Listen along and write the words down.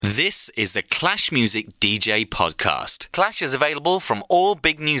This is the Clash Music DJ podcast. Clash is available from all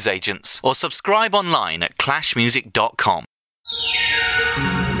big news agents or subscribe online at clashmusic.com.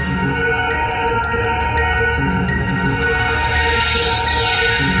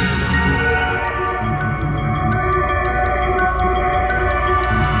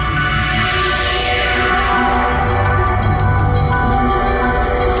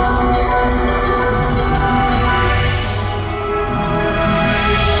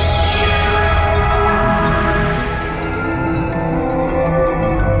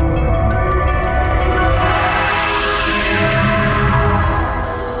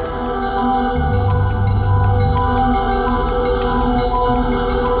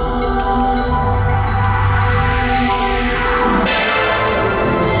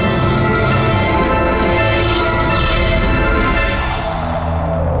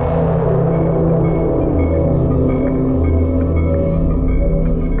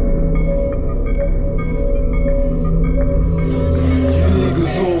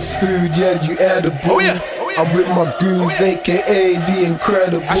 Yeah, you edible. Oh yeah. I'm with my goons, aka the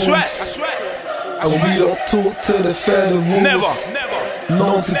Incredibles. I swear. And we don't talk to the federals. Never.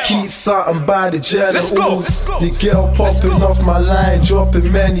 Known to keep something by the generals. Let's go. Your girl popping off my line,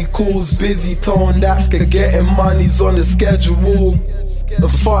 dropping many calls. Busy tone that getting money's on the schedule.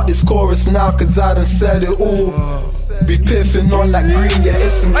 And fuck this chorus now, cause I done said it all. Be piffing on like green, yeah,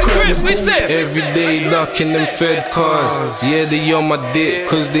 it's incredible. Every day ducking them Fed cars. Yeah, they on my dick,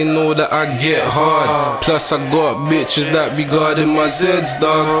 cause they know that I get hard. Plus I got bitches that be guarding my Zeds,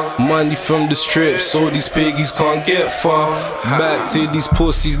 dog. Money from the strip, so these piggies can't get far. Back to these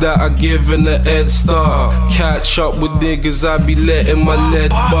pussies that I giving the head start. Catch up with niggas, I be letting my lead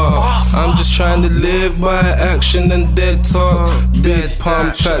bar. I'm just trying to live by action and dead talk. Dead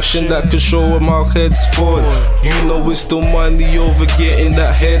palm traction that can show where my head's for. You know it's still money over getting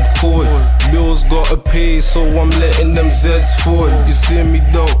that head cord. Bills gotta pay, so I'm letting them Zeds fall. You see me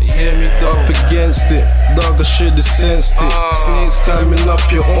though, up against it. Dog, I should've sensed it. Snakes climbing up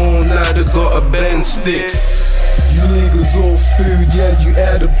your own ladder, gotta bend sticks. You niggas all food, yeah, you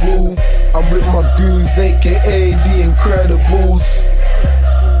edible. I'm with my goons, aka the Incredibles.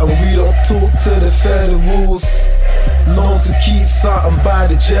 And we don't talk to the federals. Known to keep something by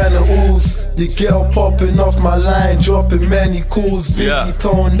the generals. Your girl popping off my line, dropping many calls. Busy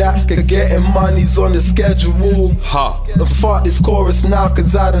tone that getting money's on the schedule. And fuck this chorus now,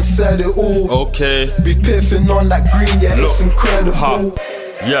 cause I done said it all. Okay. Be piffing on like green, yeah, it's incredible.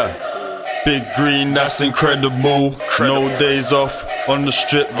 Yeah. Big green, that's incredible. No days off on the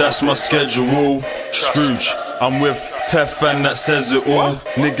strip, that's my schedule. Scrooge, I'm with Tefan, that says it all.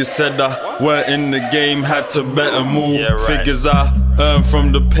 Niggas said I weren't in the game, had to better move. Figures I earn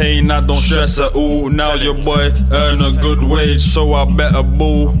from the pain, I don't stress at all. Now your boy earn a good wage, so I better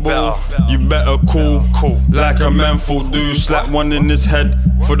bull. You better cool, like a man full do. Slap one in his head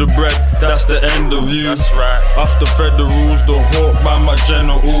for the bread, that's the end of you. Off the federals, the hawk by my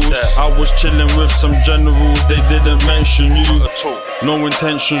generals. I was chilling with some generals, they didn't mention you. No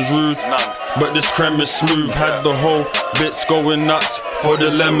intentions rude, but this creme is smooth. Had the whole bits going nuts for the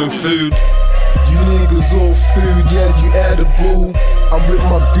lemon food. You niggas all food, yeah, you edible. I'm with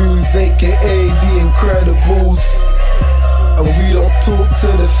my goons, aka the Incredibles. And we don't talk to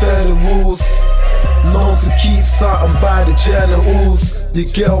the federals. Known to keep something by the generals.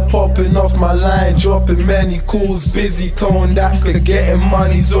 Your girl popping off my line, dropping many calls. Busy tone that getting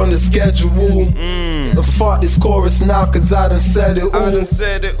money's on the schedule. And fuck this chorus now, cause I done said it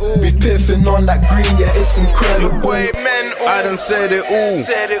all. Be piffing on like green, yeah, it's incredible. I done said it all.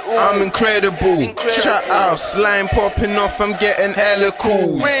 I'm incredible. Chat out, slime popping off, I'm getting hella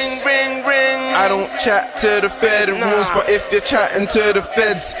calls. Ring. I don't chat to the federals, but if you're chatting to the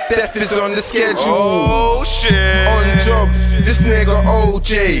feds, death is on the schedule. Oh shit. On job, this nigga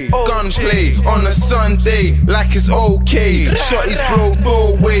OJ. Gunplay on a Sunday, like it's okay. Shotties blow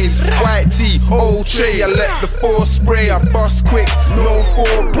doorways, white tee, old tray. I let the force spray, I bust quick, no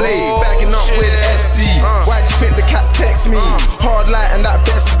foreplay. Bagging up with SC. Why'd you think the cats text me? Hard light and that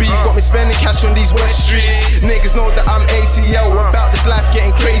best beat got me spending cash on these West streets. Niggas know that I'm ATL, about this life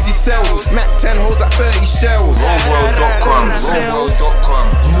getting crazy cells. Mac 10 holds that 30 shells.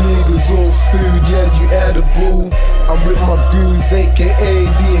 You niggas all food, yeah, you edible. I'm with my goons, aka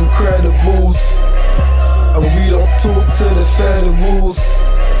the Incredibles. And we don't talk to the federals.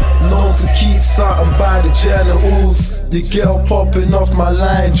 Known to keep something by the generals. Your girl popping off my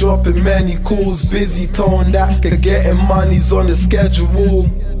line, dropping many calls. Busy tone that getting money's on the schedule.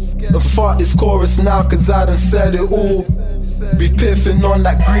 And fuck this chorus now, cause I done said it all. Be piffing on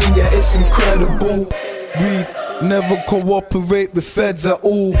like green, yeah, it's incredible. Weed Never cooperate with feds at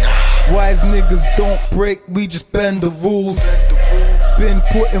all. Wise niggas don't break, we just bend the rules. Been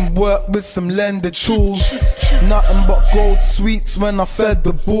putting work with some lender tools. Nothing but gold sweets when I fed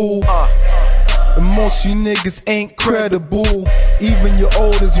the bull. And most you niggas ain't credible. Even your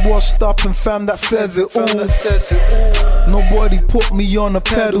oldest washed up and fam that says it all. Nobody put me on a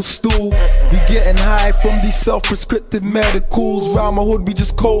pedestal. We getting high from these self-prescripted medicals. Round my hood we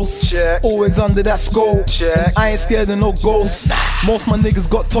just coast. Always under that scope. I ain't scared of no ghosts. Most my niggas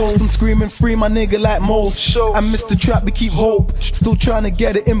got toast. I'm screaming free my nigga like most. I miss the trap, we keep hope. Still trying to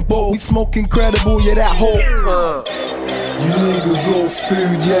get it in both. We smoke incredible, yeah that hope. You niggas all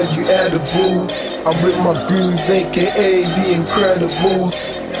food, yeah you edible. I'm with my goons, aka the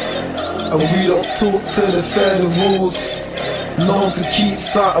Incredibles. And we don't talk to the federals. Known to keep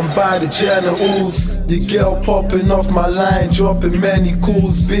something by the generals. Your girl popping off my line, dropping many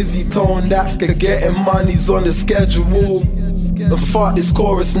calls. Busy tone that getting money's on the schedule. And fuck this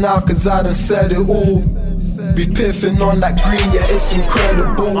chorus now cause I done said it all. Be piffing on that green, yeah it's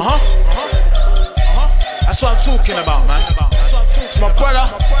incredible. That's what I'm talking about, man. It's my brother,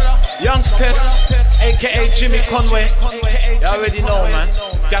 Young Steph, aka Jimmy Conway. You already know, man.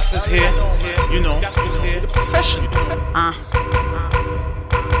 Gaffer's here, you know. The professional.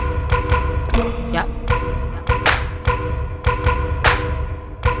 Yep.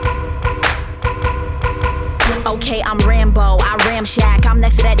 Okay, I'm Rambo, I Ramshack. I'm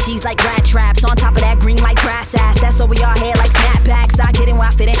next to that cheese like rat traps. On top of that green like grass ass. That's over your head like snapbacks. I get in where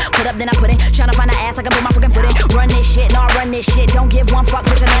I fit in. Put up, then I put in. Tryna find an ass, I can put my fucking foot in. Run this shit, no, I run this shit. Don't give one fuck,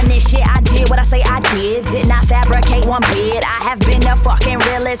 bitch, I run this shit. I did what I say I did. Did not fabricate one bit. I have been the fucking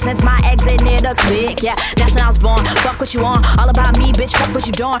realest since my exit near the click. Yeah, that's when I was born. Fuck what you on. All about me, bitch, fuck what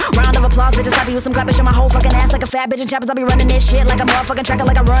you doing. Round of applause, bitches, I be with some clap, bitch, on my whole fucking ass like a fat bitch in chappers. I be running this shit like a motherfucking tracker,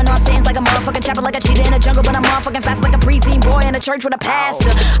 like I run on scenes, like a motherfucking chopper, like a cheetah in the jungle, but I'm motherfucking fast like a preteen boy in a church with a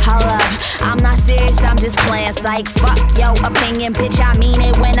pastor. Hold up, I'm not serious, I'm just playing psych. Fuck your opinion, bitch, I mean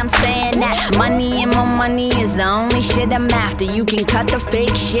it when I'm saying that. Money and more money is the only shit I'm after. You can cut the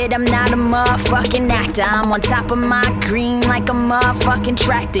fake shit, I'm not a motherfucking actor. I'm on top of my green like a motherfucking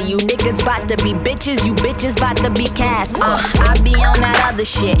tractor. You niggas bout to be bitches, you bitches bout to be cast. I be on that other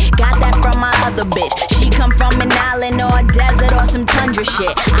shit, got that from my other bitch. She come from an island or a desert or some tundra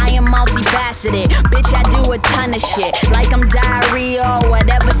shit. I am multifaceted, bitch, I do a ton of shit. Like I'm diarrhea or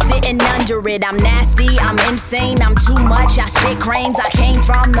whatever sitting under it. I'm nasty, I'm insane, I'm too much. I spit cranes, I came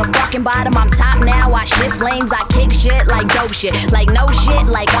from the fucking bottom. I'm top now, I shift lanes, I kick shit like dope shit. Like no shit,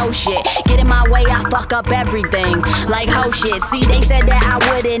 like oh shit. Get in my way, I fuck up everything. Like ho shit, see they said that I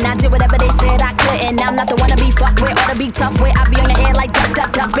wouldn't. I did whatever they said I couldn't. I'm not the one to be fucked with or to be tough with. I be on your head like duck,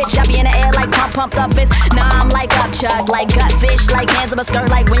 duck, duck, bitch. I be in the air like pumped up fist. Nah, I'm like up chug, like gut fish. Like hands up a skirt,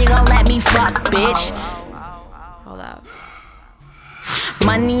 like when you gon' let me fuck, bitch. Hold up.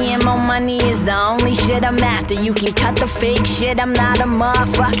 Money and more money is the only shit I'm after. You can cut the fake shit, I'm not a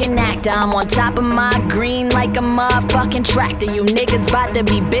motherfucking actor. I'm on top of my green like a motherfucking tractor. You niggas bout to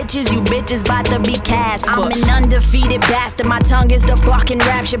be bitches, you bitches bout to be cast. I'm an undefeated bastard, my tongue is the fucking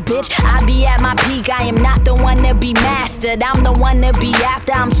rapture, bitch. I be at my peak, I am not the one to be mastered. I'm the one to be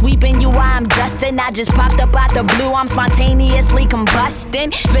after, I'm sweeping you while I'm dusting. I just popped up out the blue, I'm spontaneously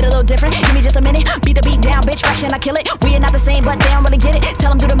combusting. Spit a little different, give me just a minute. Beat the beat down, bitch, fraction, I kill it. We are not the same, but they don't really get it.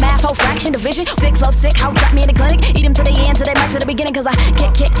 Tell them do the math, whole fraction, division. 6 low, sick, how trap me in the clinic. Eat them to the end, to they back to the beginning. Cause I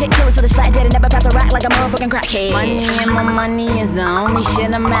kick, kill it to this flat dead and never pass a rack like a motherfucking crackhead. Money and more money is the only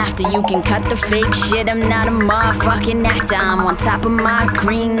shit I'm after. You can cut the fake shit, I'm not a motherfucking actor. I'm on top of my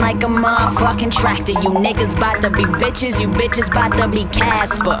green like a motherfucking tractor. You niggas bout to be bitches, you bitches bout to be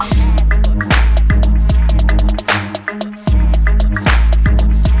Casper.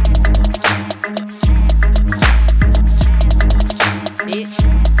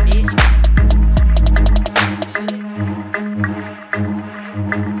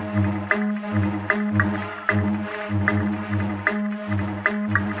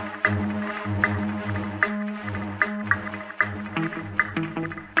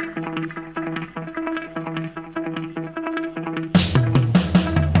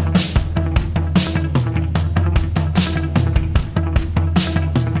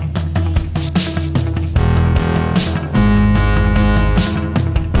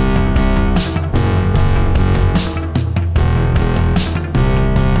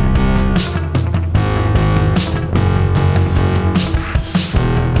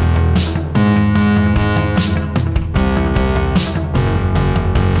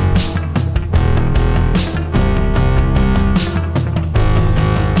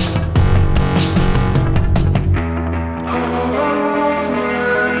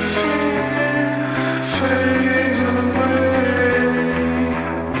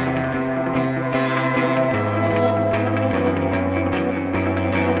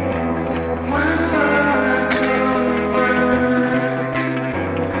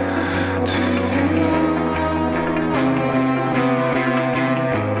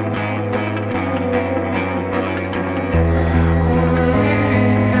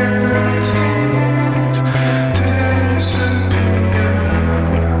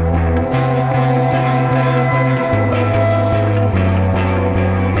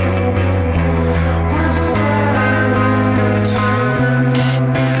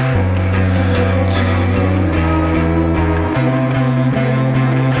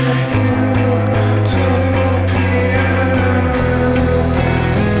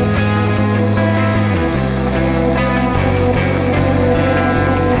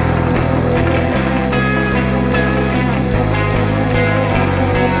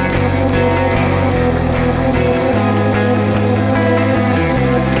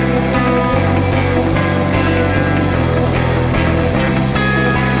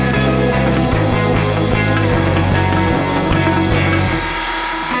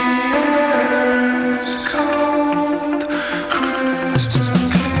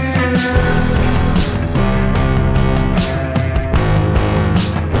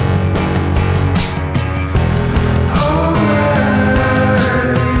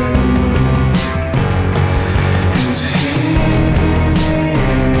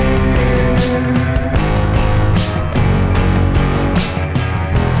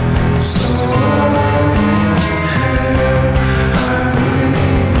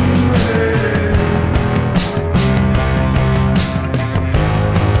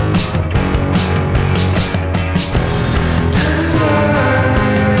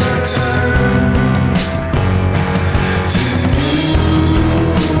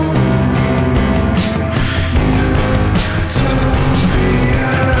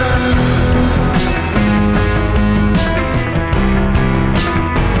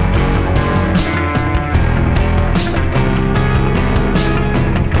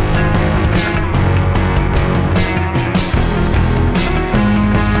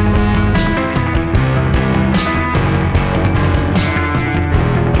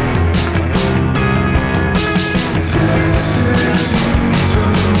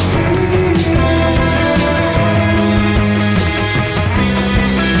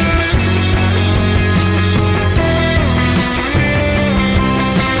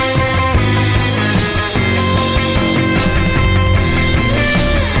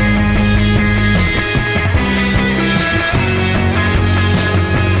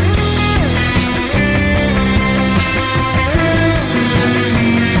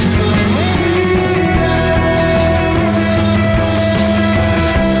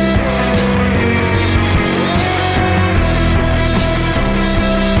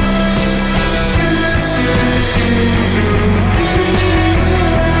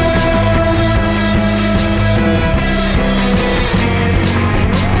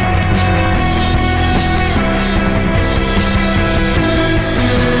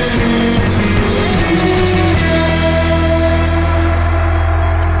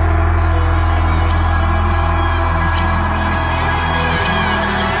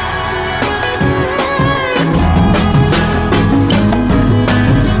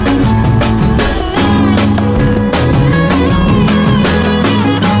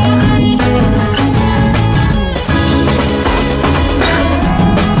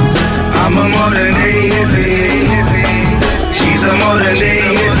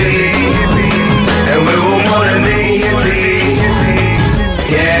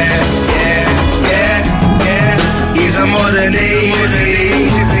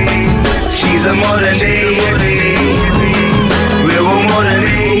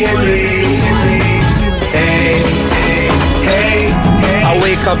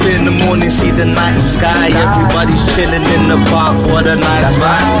 Up in the morning, see the night sky. Everybody's chilling in the park, what a nice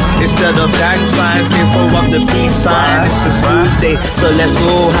vibe. Instead of gang signs, they throw up the peace sign. It's a smooth day, so let's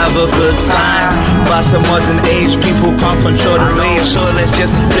all have a good time. By some modern age, people can't control the rage, so let's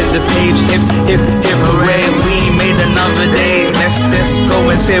just flip the page. Hip, hip, hip, hooray, we made another day. Let's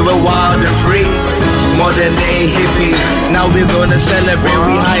go and say we're wild and free. Modern day hippie, now we're gonna celebrate.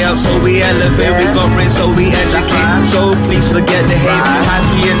 We high up, so we elevate. We got brains, so we educate. So please forget the hate.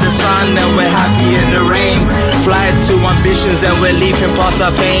 Happy in the sun and we're happy in the rain. Fly to ambitions and we're leaping past our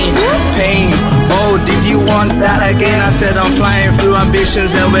pain. Pain, oh, did you want that again? I said I'm flying through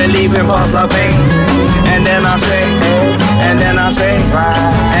ambitions and we're leaping past our pain. And then I say, and then I say,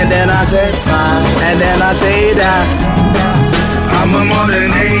 and then I say, and then I say that I'm a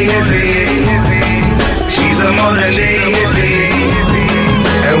modern day hippie. She's a modern day hippie,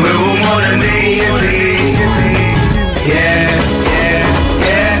 and we're all modern day hippies. Yeah, yeah,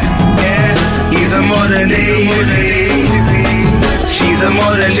 yeah, yeah. He's a modern day hippie. She's a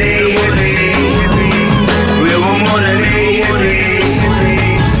modern day hippie. We're all modern day hippies.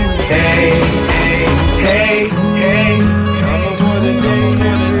 Hey, hey, hey. I'm a modern day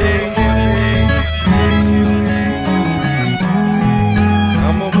hippie.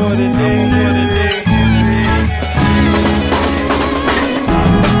 I'm a modern day hippie.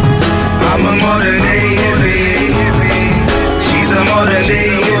 I'm a modern day hippie. She's a modern day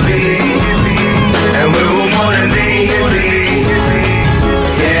hippie, and we're all modern day hippies.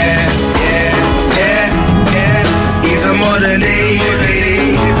 Yeah, yeah, yeah, yeah. He's a modern day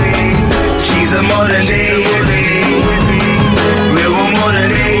hippie. She's a modern day hippie. We're all modern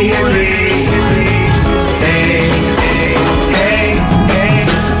day hippies. Hey, hey, hey.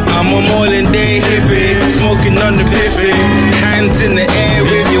 I'm a modern day hippie, smoking on the piffy. Hands in the air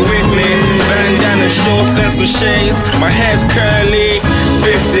if you're with me. Bandana shorts and some shades. My hair's curly.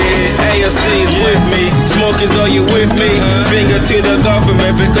 50 AOC's with me. Smokers, are you with me? Finger to the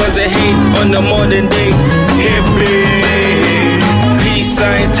government because they hate on the modern day hippie.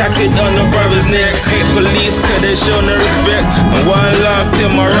 it on the brother's neck. Hate police cause they show no respect. And one laugh till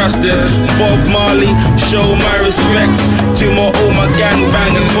my rusters. Bob Marley, show my respects. Two more all my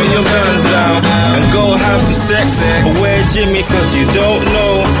gangbangers, put your guns down and go have some sex. Away Jimmy cause you don't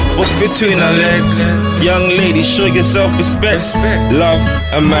know what's between our legs. Young lady, show yourself respect. Love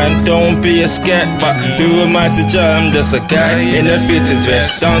a man, don't be a scat. But who am I to judge? I'm just a guy in a fitted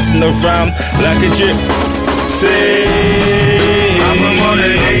vest, dancing around like a drip. Say I'm a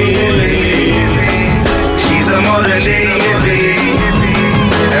modern day hippie. She's a modern day hippie.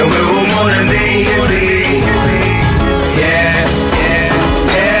 And we're all modern day hippie. Yeah,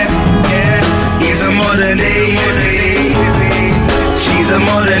 yeah, yeah. He's a modern day hippie. She's a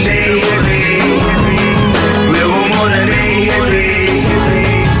modern day hippie. We're all modern day hippie.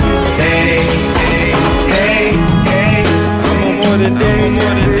 Hey, hey, hey. I'm a modern day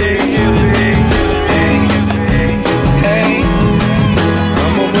hippie.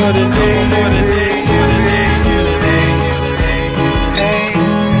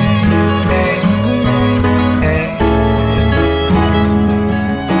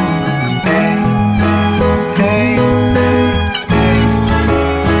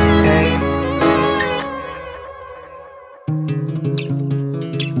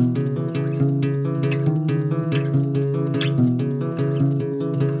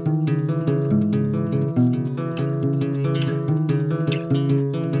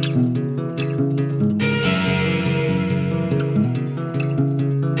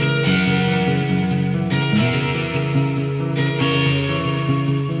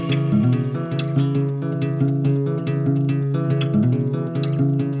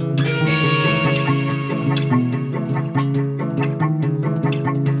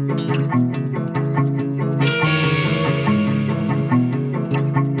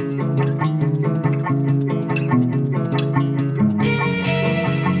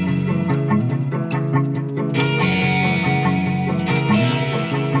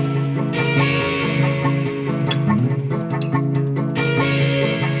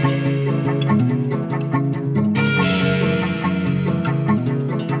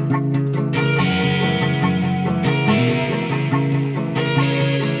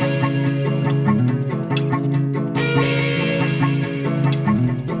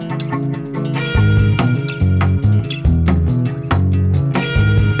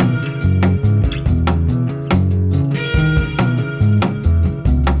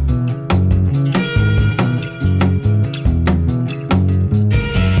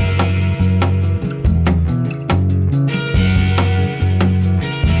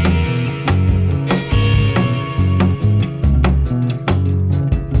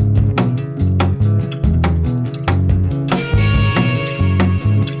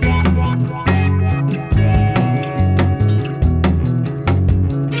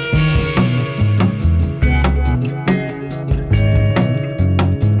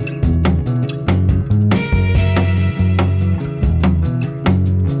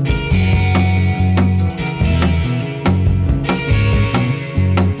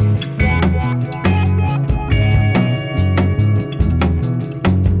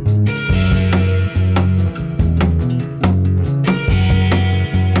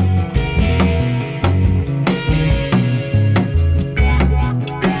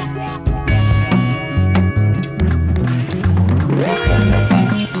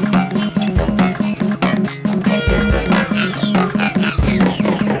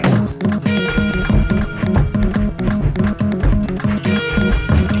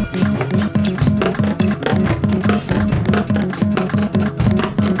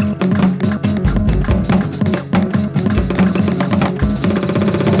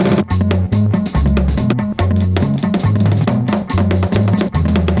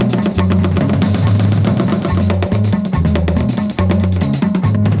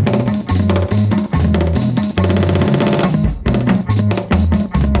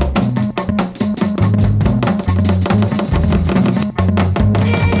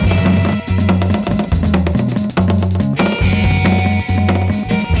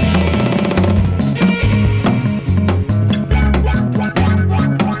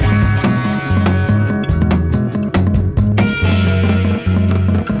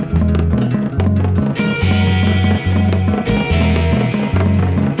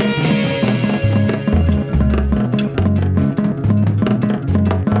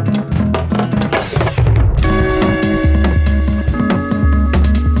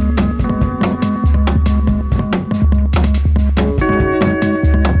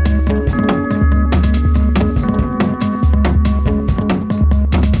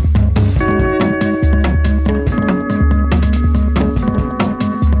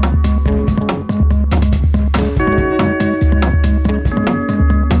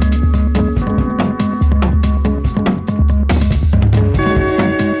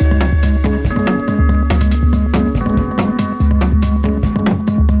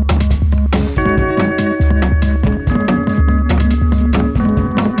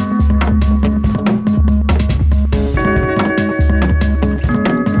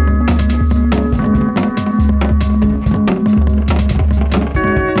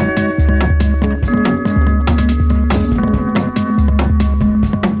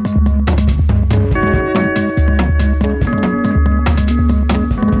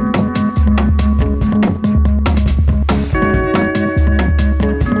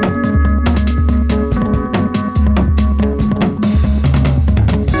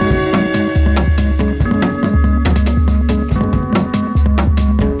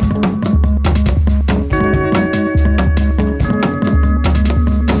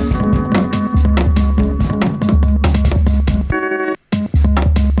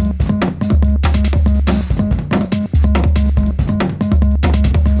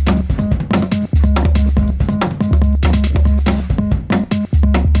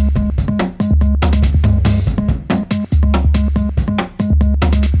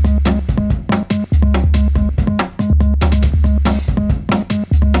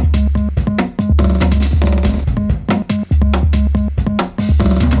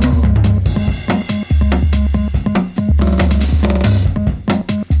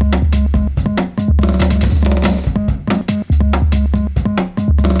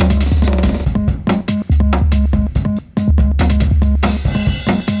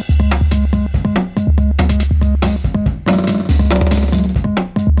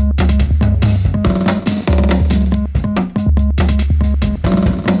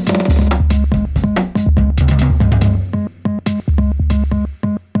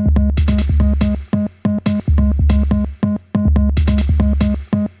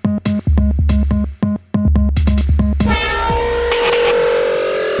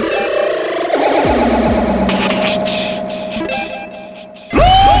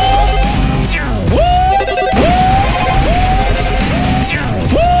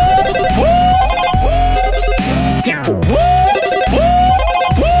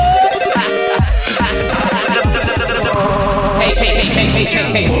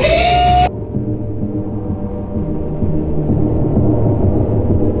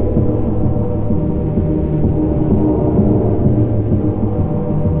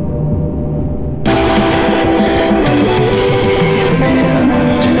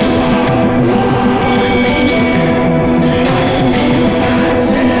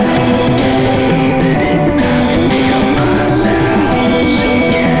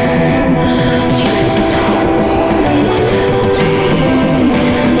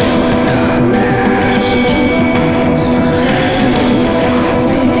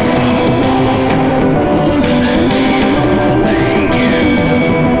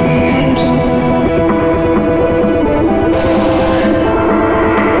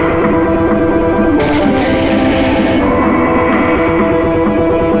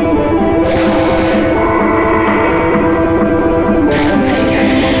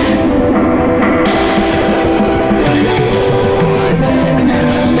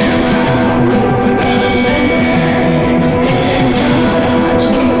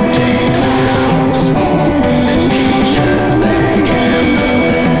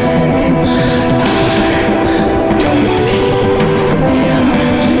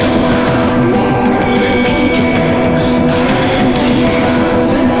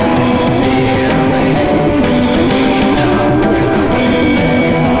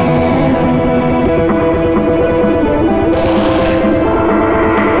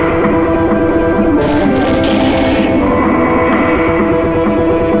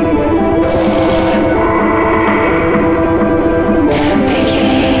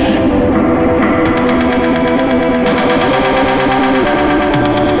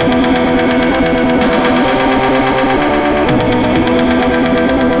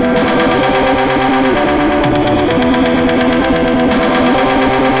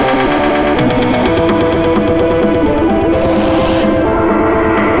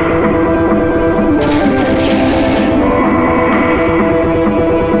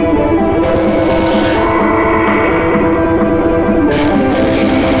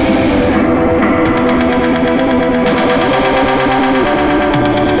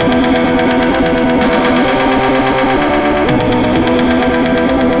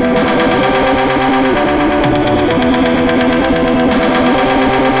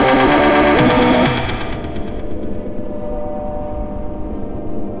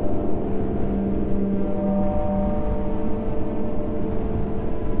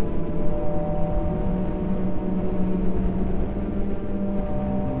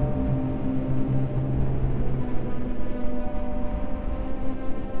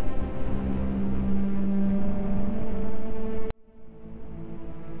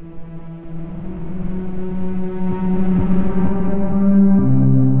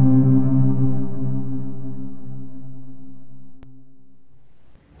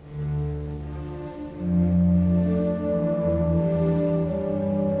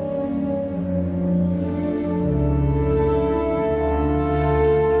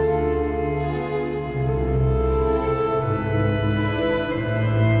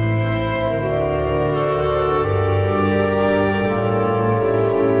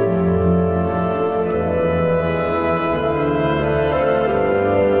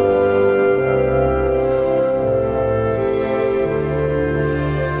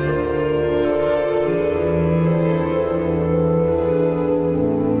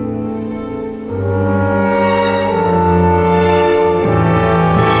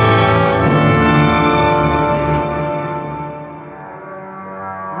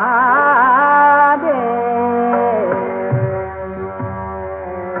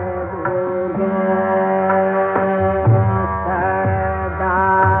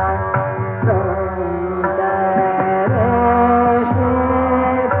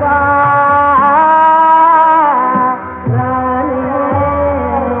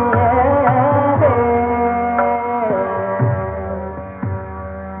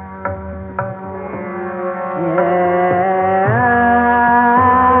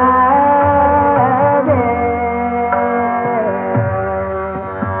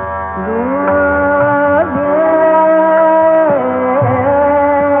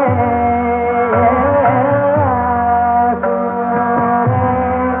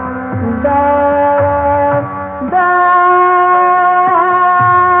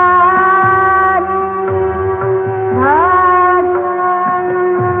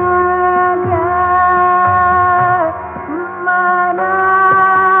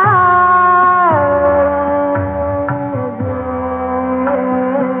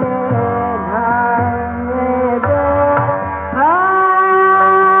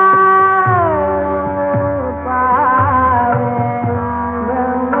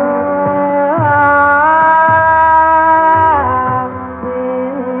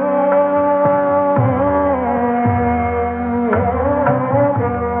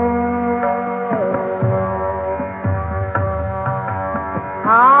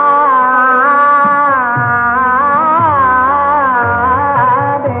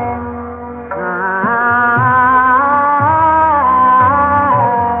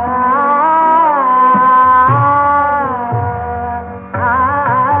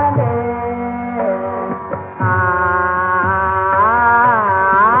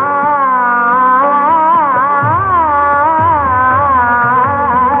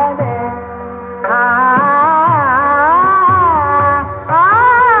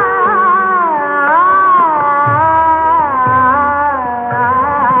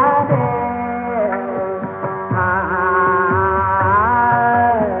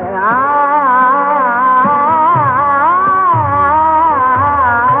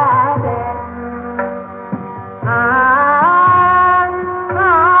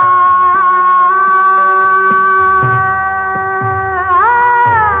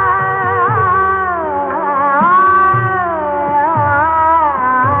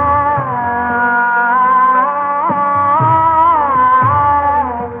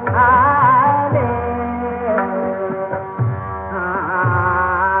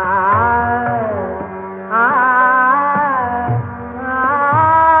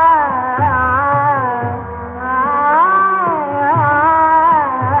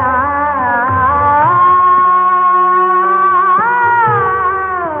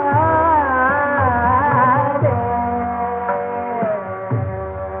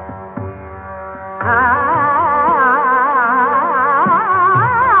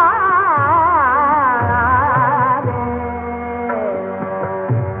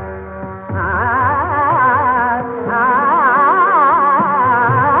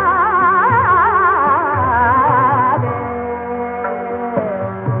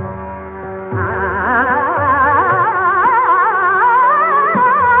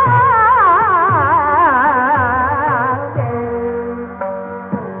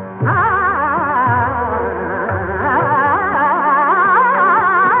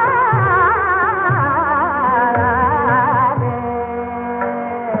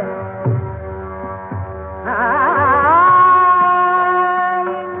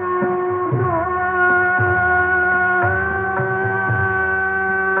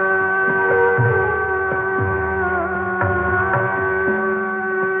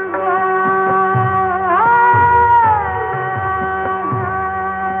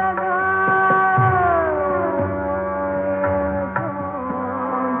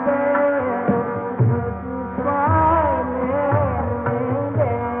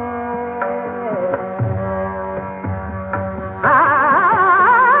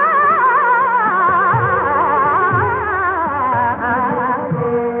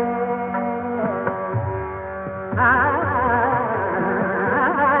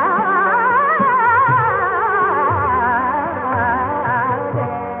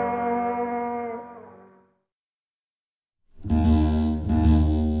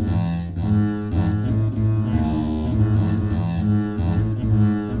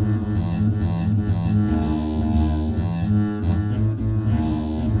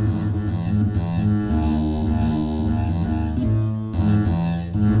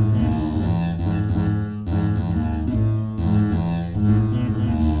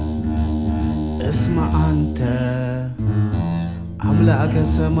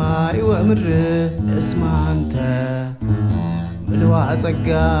 ከሰማይ ወምድር እስማ አንተ ምልዋ ጸጋ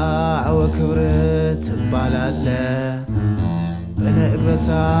ወክብር ትባላለ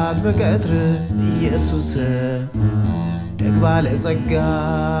በነግበሳት በቀትር ኢየሱስ ደግባለ ጸጋ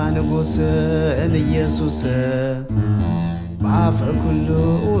ንጉስ ኢየሱስ ባፈ ኩሉ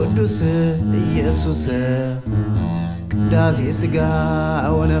ቅዱስ ኢየሱስ ቅዳሴ ሥጋ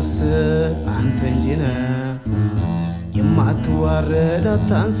ወነፍስ አንተ እንጂ ነህ የማትዋረድ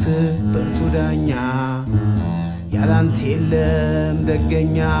አታንስ ብርቱ ዳኛ ያላንተ የለም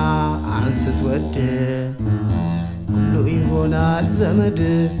ደገኛ አንስት ወድ ሁሉ ይሆናል ዘመድ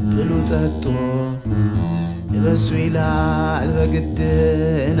ብሉ ጠጡ ልበሱ ይላል በግድ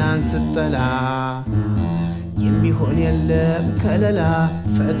እናንስት ጠላ የሚሆን የለም ከለላ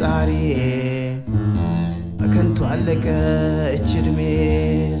ፈጣሪዬ በከንቱ አለቀች ዕድሜ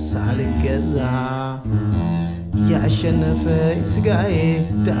ሳልገዛ ያሸነፈኝ ሥጋዬ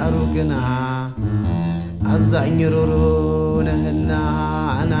ዳሩ ግና አዛኝ ሮሮ ነህና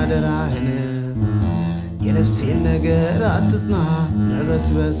አናደራህን የነፍሴን ነገር አትጽና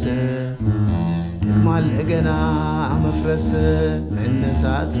መበስበስ ደግማለ ገና መፍረስ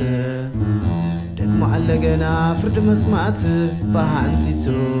መነሳት ደግማለ ገና ፍርድ መስማት በሃንቲቱ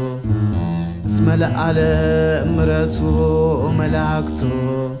እስመ ለዓለም ምሕረቱ መላእክቱ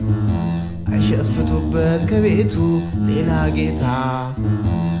አይሸፍቱበት ከቤቱ ሌላ ጌታ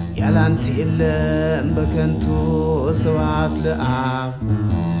ያላንተ የለም በከንቱ ስብሐት ለአብ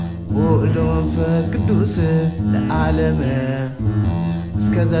ወወልድ ወመንፈስ ቅዱስ ለዓለም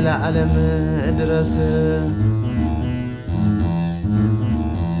እስከ ዘላለም ድረስ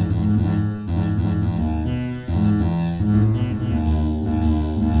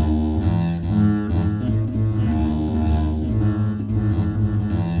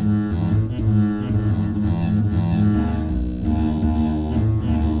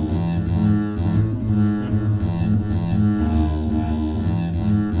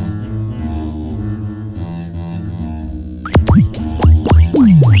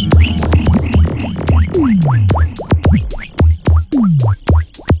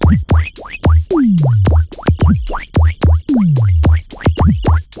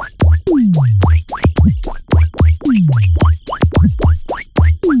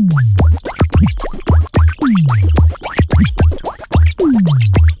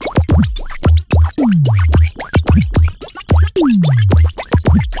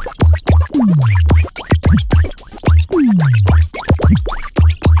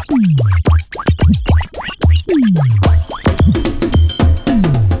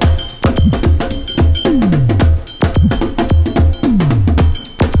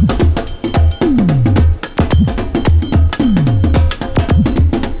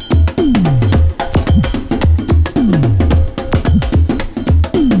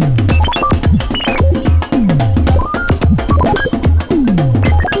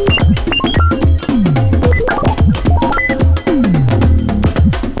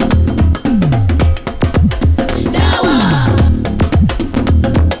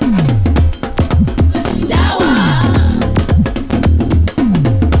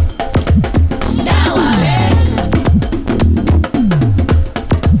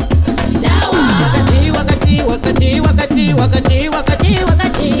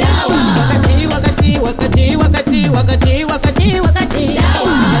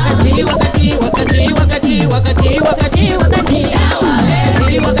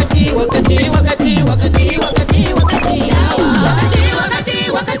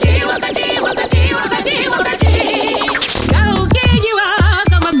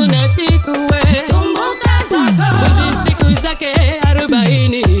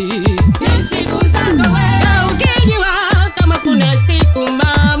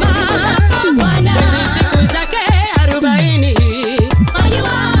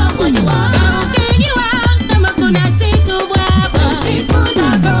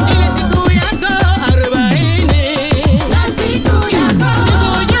Siku yako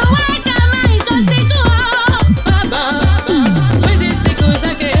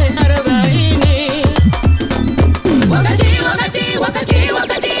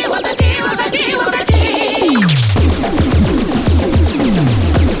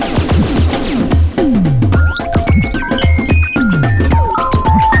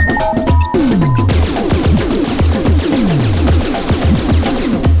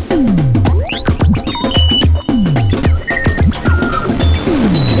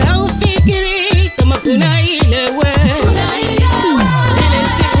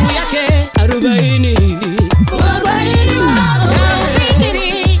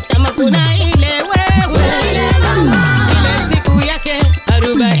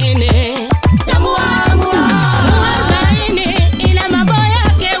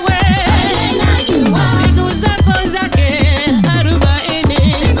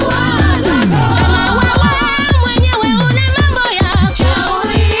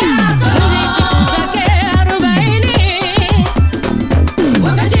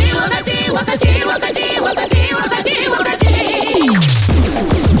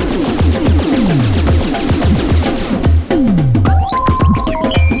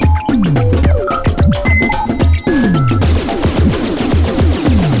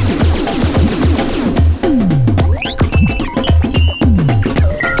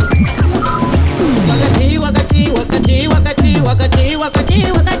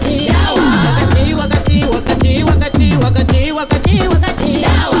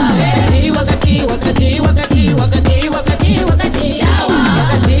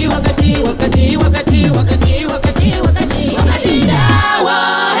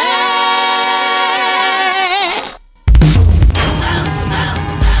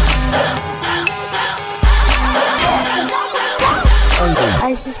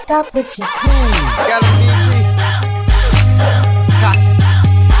I should stop what you doing. Got him, DG. Ha.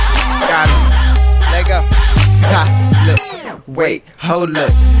 Got him. Let go. Ha. Look. Wait, hold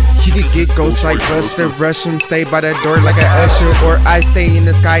up. You could get ghosts like Buster, rush him, stay by the door like an usher. Or I stay in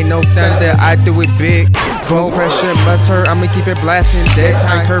the sky, no thunder, I do it big. Bone pressure, must hurt, I'ma keep it blasting. Dead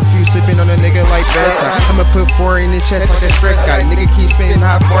time curfew, slipping on a nigga like bedtime. I'ma put 4 in his chest like a strip guy. Nigga keep spitting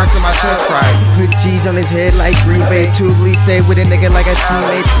hot bars in my chest fried. Put G's on his head like Green Bay. Tubely stay with a nigga like a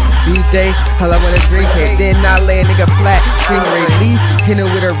teammate. B-Day, hell I want a drink it. Then I lay a nigga flat, stingray leaf, hit it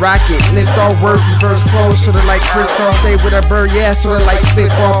with a rocket. Lift all work, reverse flow, sorta like Chris Ross. Stay with a bird, yeah, sorta like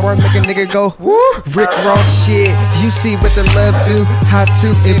spitball. Make a nigga go, woo, Rick Ross shit. You see what the love do, how to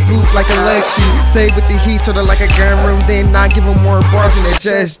and boot like a leg shoe. Stay with the heat, sorta like a gun room. Then I give him more bars than the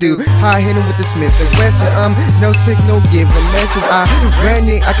judge do. I hit him with the Smith and Wesson. No signal, give a message. I ran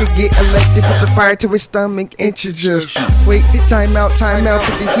it, I could get elected. Put the fire to his stomach, introduce. Wait, time out,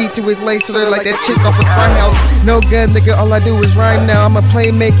 put the heat to his lace, sorta like that chick off the front house. No gun, nigga, all I do is rhyme now. I'm a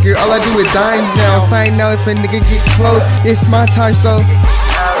playmaker, all I do is dimes now. Sign now if a nigga get close, it's my time, so.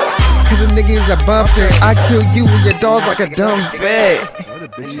 Cause a nigga is a bumper. I kill you with your dogs like a dumb vet.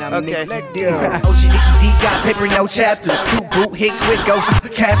 Okay. OG Nicky D got paper, no chapters. 2 boot hit quick ghost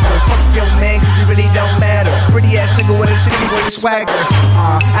Casper. Fuck your man, cause it really don't matter. Pretty ass nigga with a city with a swagger.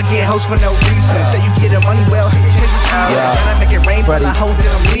 I get hoes for no reason. So you get the money well. Yeah. I make it rain, but I hold it,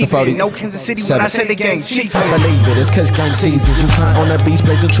 I'm leaving. No Kansas City when I say the gang cheap. I believe it, it's cause gang seasons. You hunt on the beach,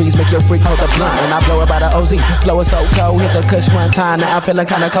 blazing trees, make your freak hold the blunt. And I blow it by the OZ. Flow is so cold, hit the kush one time. Now I'm feeling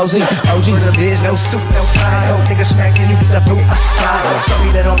kinda cozy. OG's a biz, no suit, no tie. Hope nigga smacking you with the boot.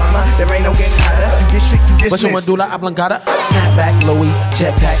 Sorry that on my mind, there ain't no getting hotter. You this shit, you dismiss. What's your medulla oblongata? Snapback, Louis,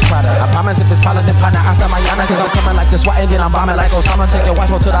 jetpack, Prada. I promise if it's Paula, then partner, I start Mayana. Cause I'm coming like the SWAT and then I'm bombing like Osama. Take your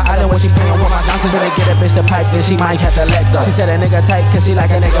watch, go to the island when she playing with my Johnson. When they get a bitch to pipe, then she might have to let go. She said a nigga tight, cause she like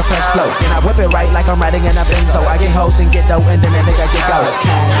a nigga fresh flow. Then I whip it right like I'm riding in a benzo. I get hoes and get dope, and then a nigga get ghost.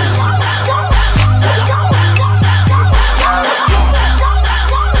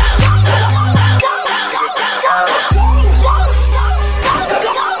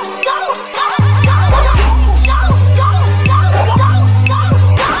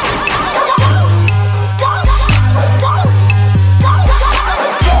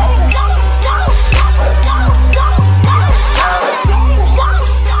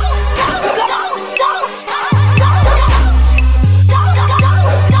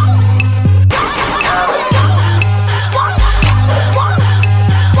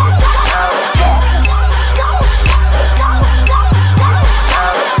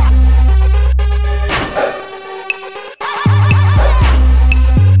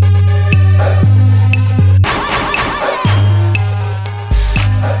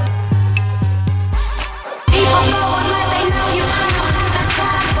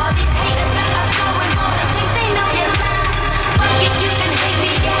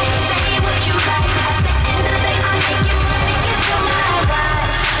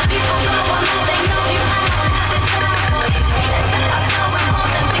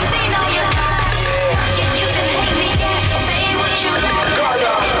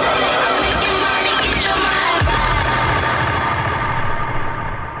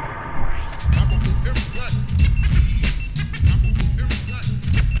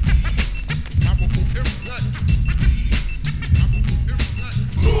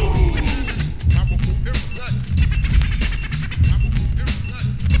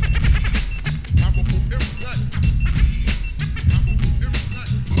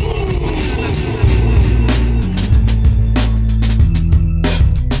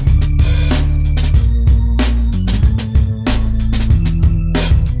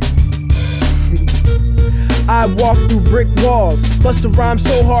 I walk through brick walls, bust a rhyme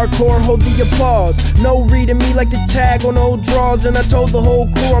so hardcore, hold the applause. No reading me like the tag on old drawers, and I told the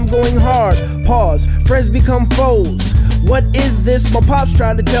whole crew I'm going hard. Pause, friends become foes. What is this? My pops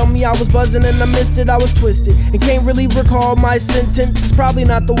tried to tell me I was buzzing and I missed it, I was twisted and can't really recall my sentence. It's probably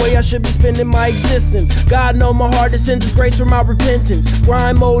not the way I should be spending my existence. God know my heart is in disgrace for my repentance.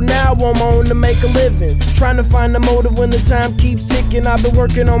 Grind mode now on my own to make a living, trying to find a motive when the time keeps ticking. I've been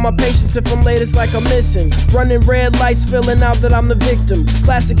working on my patience, if I'm late it's like I'm missing. Running red lights, feeling out that I'm the victim.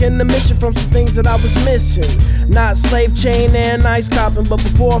 Classic in the mission from some things that I was missing. Not slave chain and ice copping, but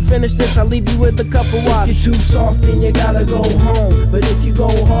before I finish this I leave you with a cup of water. If you're too soft then you gotta go home, but if you go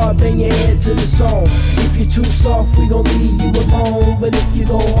hard bang your head to the song. If you're too soft we gon' leave you alone, but if you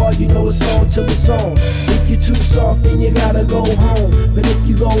go hard you know it's on till it's on. If you're too soft then you gotta go home, but if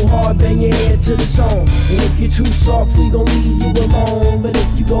you go hard bang your head to the song. And if you're too soft we gon' leave you alone, but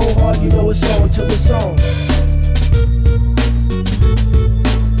if you go hard you know it's on till it's on.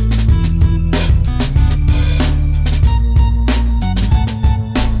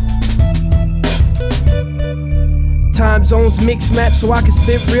 Time zones mix match so I can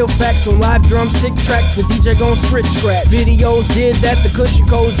spit real facts on live drum sick tracks. The DJ gon' switch scratch. Videos did that, the cushion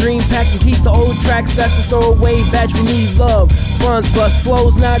code dream pack and keep the old tracks. That's the throwaway batch. We need love, funds, bust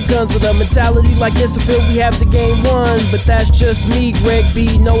flows, not guns. With a mentality like this, I feel we have the game won. But that's just me, Greg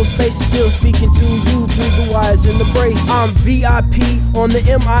B. No space, still speaking to you through the wires in the brace. I'm VIP on the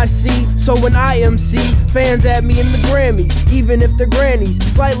MIC, so when I MC, fans at me in the Grammys, even if they're grannies,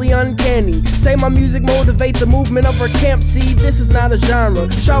 slightly uncanny. Say my music motivate the movement of our camp. See, this is not a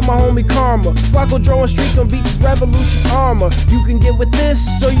genre. Shout my homie Karma. Flacco drawing streets on beaches, revolution armor. You can get with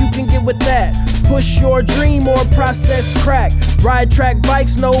this, so you can get with that. Push your dream or process crack. Ride track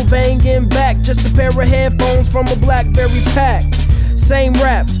bikes, no banging back. Just a pair of headphones from a BlackBerry pack. Same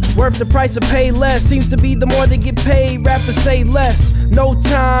raps, worth the price of pay less. Seems to be the more they get paid, rappers say less. No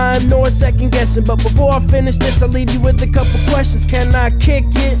time, nor second guessing. But before I finish this, I'll leave you with a couple questions. Can I kick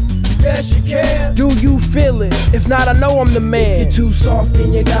it? Yes, you can. Do you feel it? If not, I know I'm the man. If you're too soft,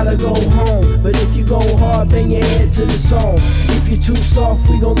 then you gotta go home. But if you go hard, bang your head to the song. If you're too soft,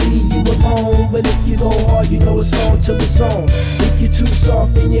 we gon' leave you alone. But if you go hard, you know it's on till it's on. If you're too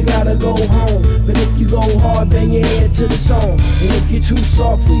soft, then you gotta go home. But if you go hard, bang your head to the song. And if you're too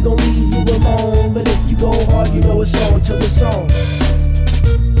soft, we gon' leave you alone. But if you go hard, you know it's on till it's on.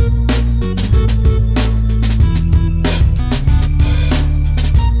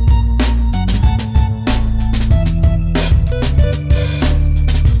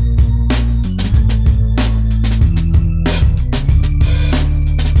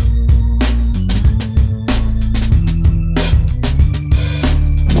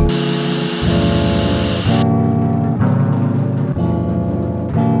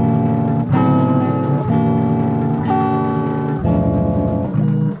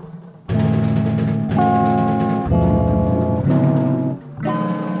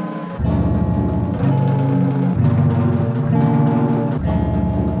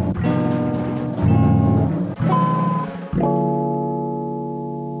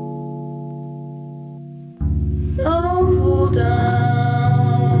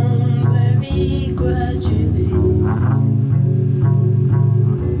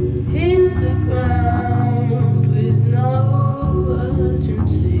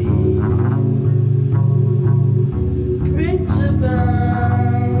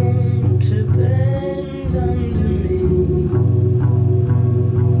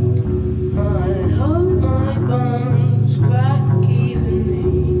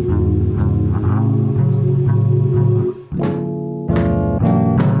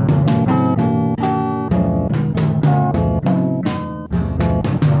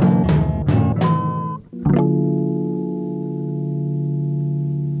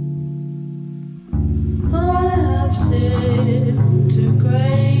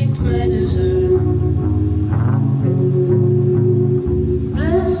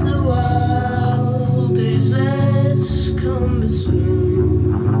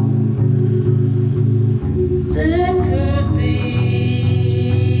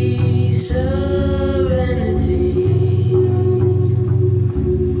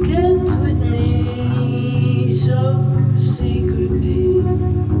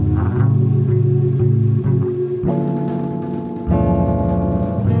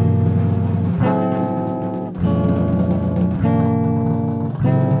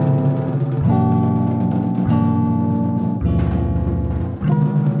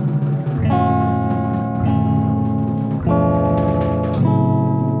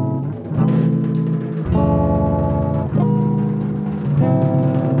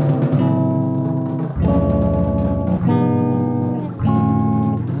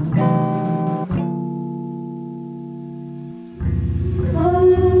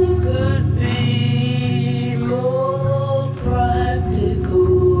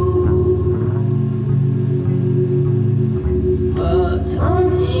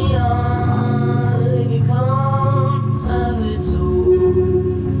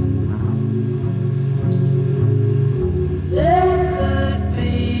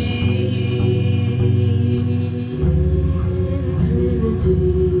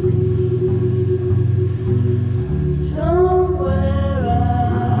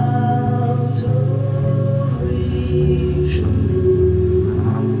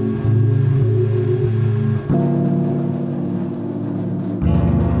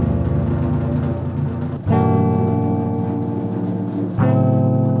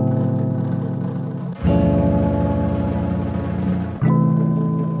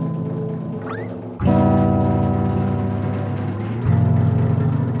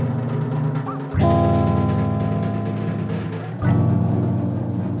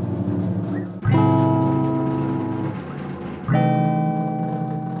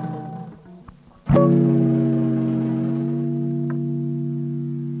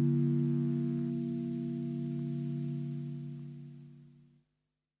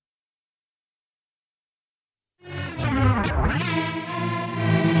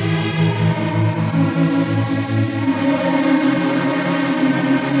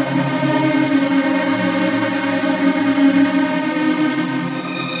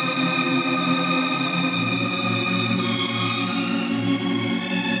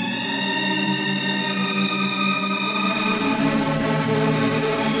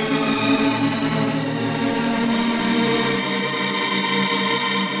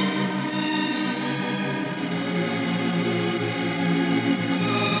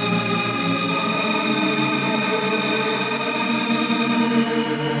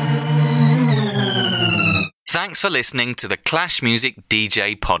 Thanks for listening to the Clash Music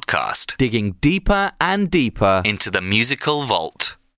DJ podcast, digging deeper and deeper into the musical vault.